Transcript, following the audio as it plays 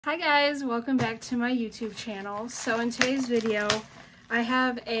Hi guys, welcome back to my YouTube channel. So in today's video, I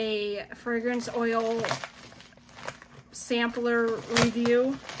have a fragrance oil sampler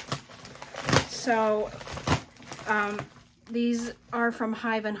review. So these are from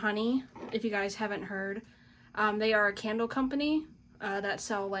Hive and Honey, if you guys haven't heard. They are a candle company that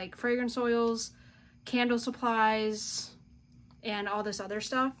sell like fragrance oils, candle supplies, and all this other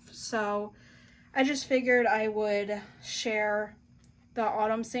stuff. So I just figured I would share the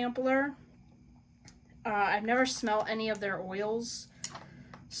autumn sampler. I've never smelled any of their oils,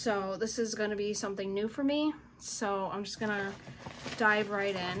 so this is going to be something new for me. So I'm just gonna dive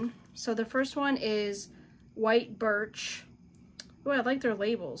right in. So the first one is White Birch. Oh, I like their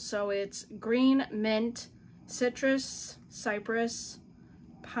labels. So it's green, mint, citrus, cypress,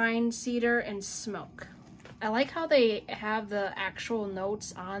 pine, cedar, and smoke. I like how they have the actual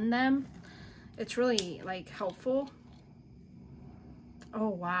notes on them. It's really like helpful. Oh,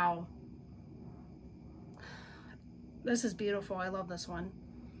 wow. This is beautiful. I love this one.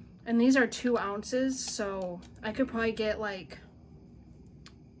 And these are 2 ounces, so I could probably get like,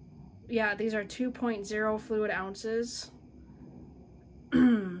 yeah, these are 2.0 fluid ounces.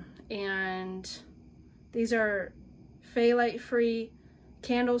 And these are phthalate free,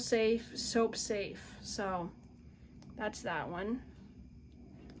 candle safe, soap safe. So that's that one.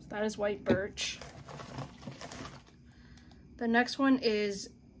 That is White Birch. The next one is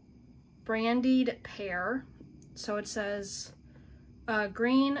Brandied Pear. So it says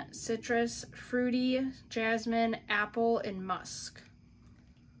green, citrus, fruity, jasmine, apple, and musk. So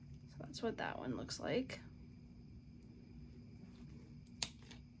that's what that one looks like.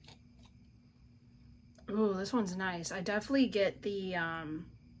 Ooh, this one's nice. I definitely get the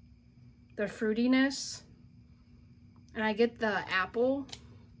fruitiness, and I get the apple.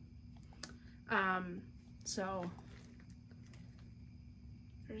 So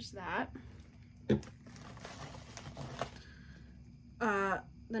there's that.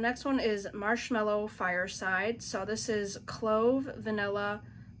 The next one is Marshmallow Fireside. So this is clove, vanilla,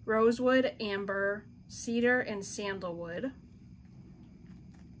 rosewood, amber, cedar, and sandalwood.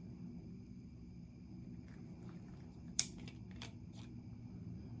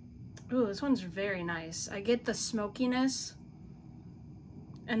 Ooh, this one's very nice. I get the smokiness,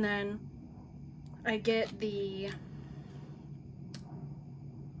 and then I get the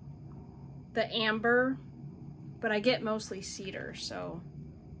amber, but I get mostly cedar, so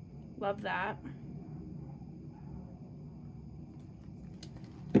love that.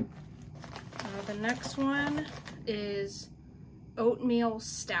 The next one is Oatmeal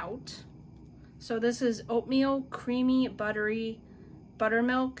Stout. So this is oatmeal, creamy, buttery,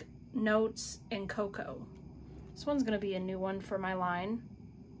 buttermilk, notes, and cocoa. This one's gonna be a new one for my line.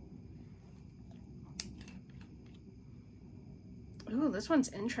 Ooh, this one's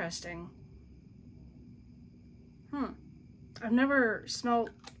interesting. I've never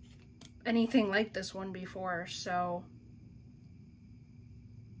smelled anything like this one before, so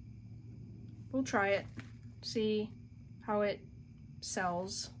we'll try it, see how it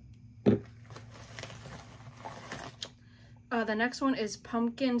sells. The next one is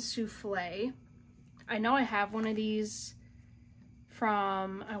Pumpkin Souffle. I know I have one of these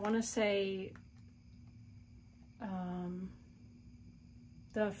from, I want to say,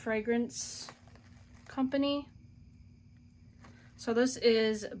 the fragrance company. So this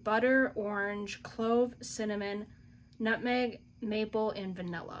is butter, orange, clove, cinnamon, nutmeg, maple, and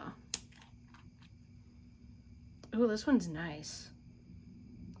vanilla. Ooh, this one's nice.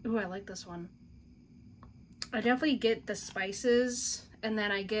 Ooh, I like this one. I definitely get the spices, and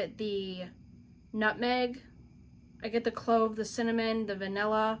then I get the nutmeg, I get the clove, the cinnamon, the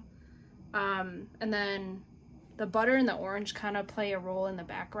vanilla, and then the butter and the orange kind of play a role in the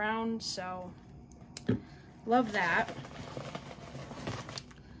background, so love that.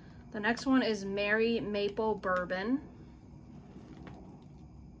 The next one is Merry Maple Bourbon.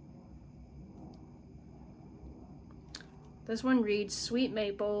 This one reads sweet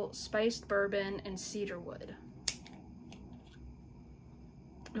maple, spiced bourbon, and cedarwood.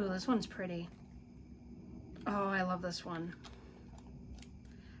 Ooh, this one's pretty. Oh, I love this one.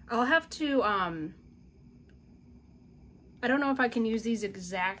 I'll have to, I don't know if I can use these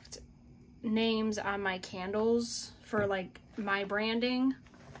exact names on my candles for like my branding.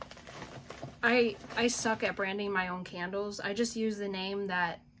 I suck at branding my own candles. I just use the name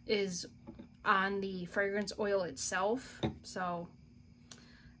that is on the fragrance oil itself. So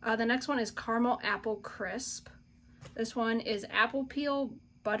the next one is Caramel Apple Crisp. This one is apple peel,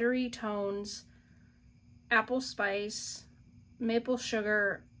 buttery tones, apple spice, maple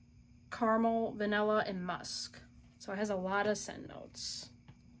sugar, caramel, vanilla, and musk. So it has a lot of scent notes.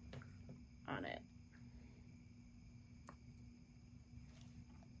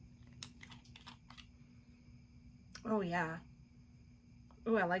 Oh yeah.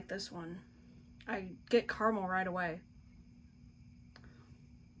 Oh, I like this one. I get caramel right away.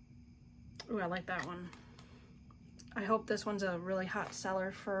 Oh, I like that one. I hope this one's a really hot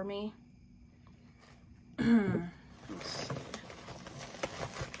seller for me. Let's see.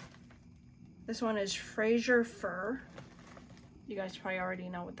 This one is Fraser Fir. You guys probably already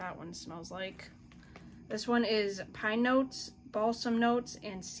know what that one smells like. This one is pine notes, balsam notes,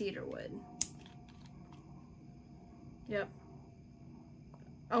 and cedarwood. Yep.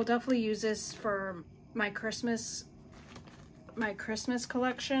 I'll definitely use this for my Christmas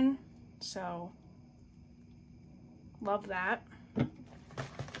collection. So, love that.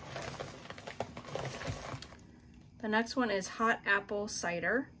 The next one is hot apple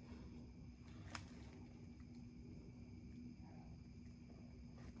cider.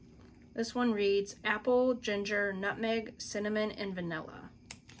 This one reads apple, ginger, nutmeg, cinnamon, and vanilla.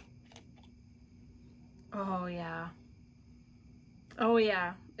 Oh yeah. Oh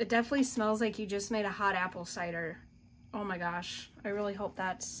yeah. It definitely smells like you just made a hot apple cider. Oh my gosh. I really hope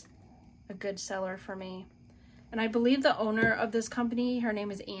that's a good seller for me. And I believe the owner of this company, her name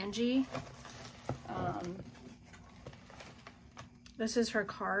is Angie. This is her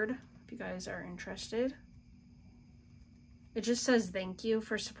card, if you guys are interested. It just says thank you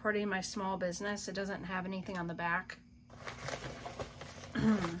for supporting my small business. It doesn't have anything on the back.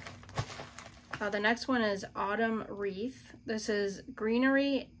 The next one is Autumn Wreath. This is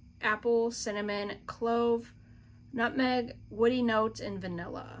greenery, apple, cinnamon, clove, nutmeg, woody notes, and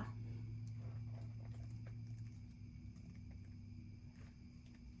vanilla.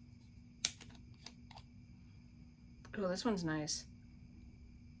 Oh, this one's nice.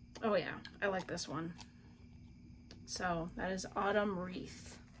 Oh yeah, I like this one. So that is Autumn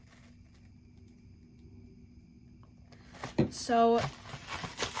Wreath. So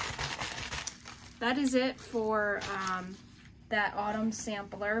that is it for that autumn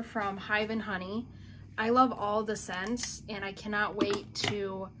sampler from Hive and Honey. I love all the scents, and I cannot wait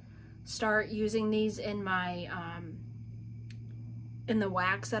to start using these in my in the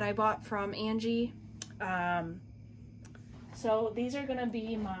wax that I bought from Angie. So these are gonna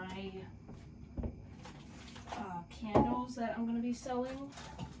be my candles that I'm gonna be selling.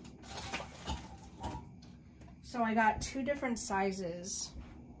 So I got 2 different sizes.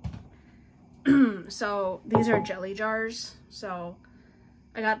 So these are jelly jars. So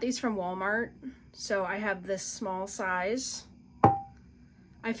I got these from Walmart. So I have this small size.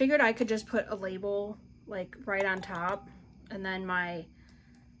 I figured I could just put a label like right on top, and then my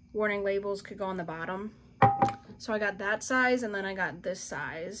warning labels could go on the bottom. So I got that size, and then I got this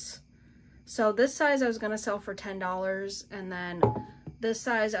size. So this size I was gonna sell for $10, and then this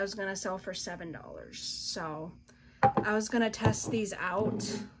size I was gonna sell for $7. So I was gonna test these out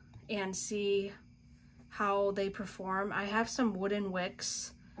and see how they perform. I have some wooden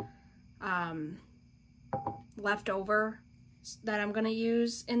wicks left over that I'm gonna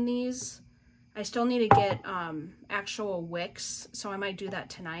use in these. I still need to get actual wicks, so I might do that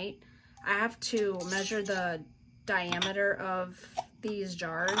tonight. I have to measure the diameter of these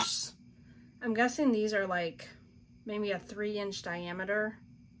jars. I'm guessing these are like maybe a 3-inch diameter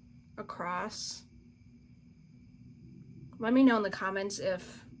across. Let me know in the comments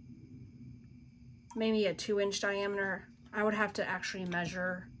if maybe a 2-inch diameter. I would have to actually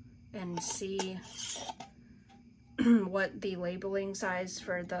measure and see what the labeling size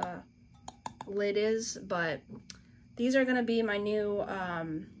for the lid is, but these are gonna be my new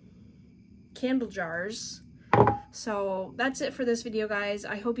candle jars. So that's it for this video, guys.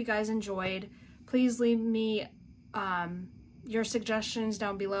 I hope you guys enjoyed. Please leave me your suggestions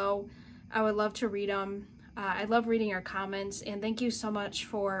down below. I would love to read them. I love reading your comments, and thank you so much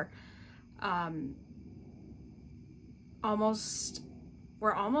for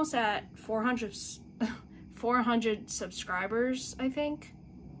we're almost at 400 subscribers, I think.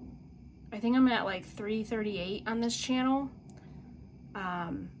 I think I'm at like 338 on this channel.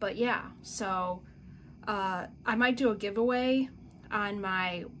 But yeah, so I might do a giveaway on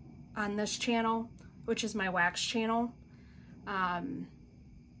this channel, which is my wax channel.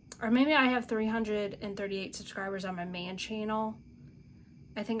 Or maybe I have 338 subscribers on my main channel.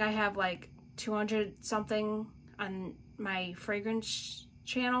 I think I have like 200 something on my fragrance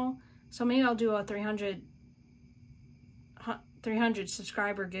channel. So maybe I'll do a 300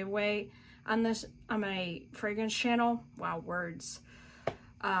 subscriber giveaway on my fragrance channel. Wow, words.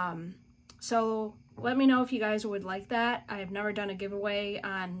 So let me know if you guys would like that. I've never done a giveaway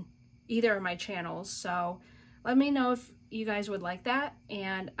on either of my channels, so let me know if you guys would like that,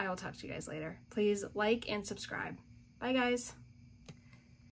 and I will talk to you guys later. Please like and subscribe. Bye, guys.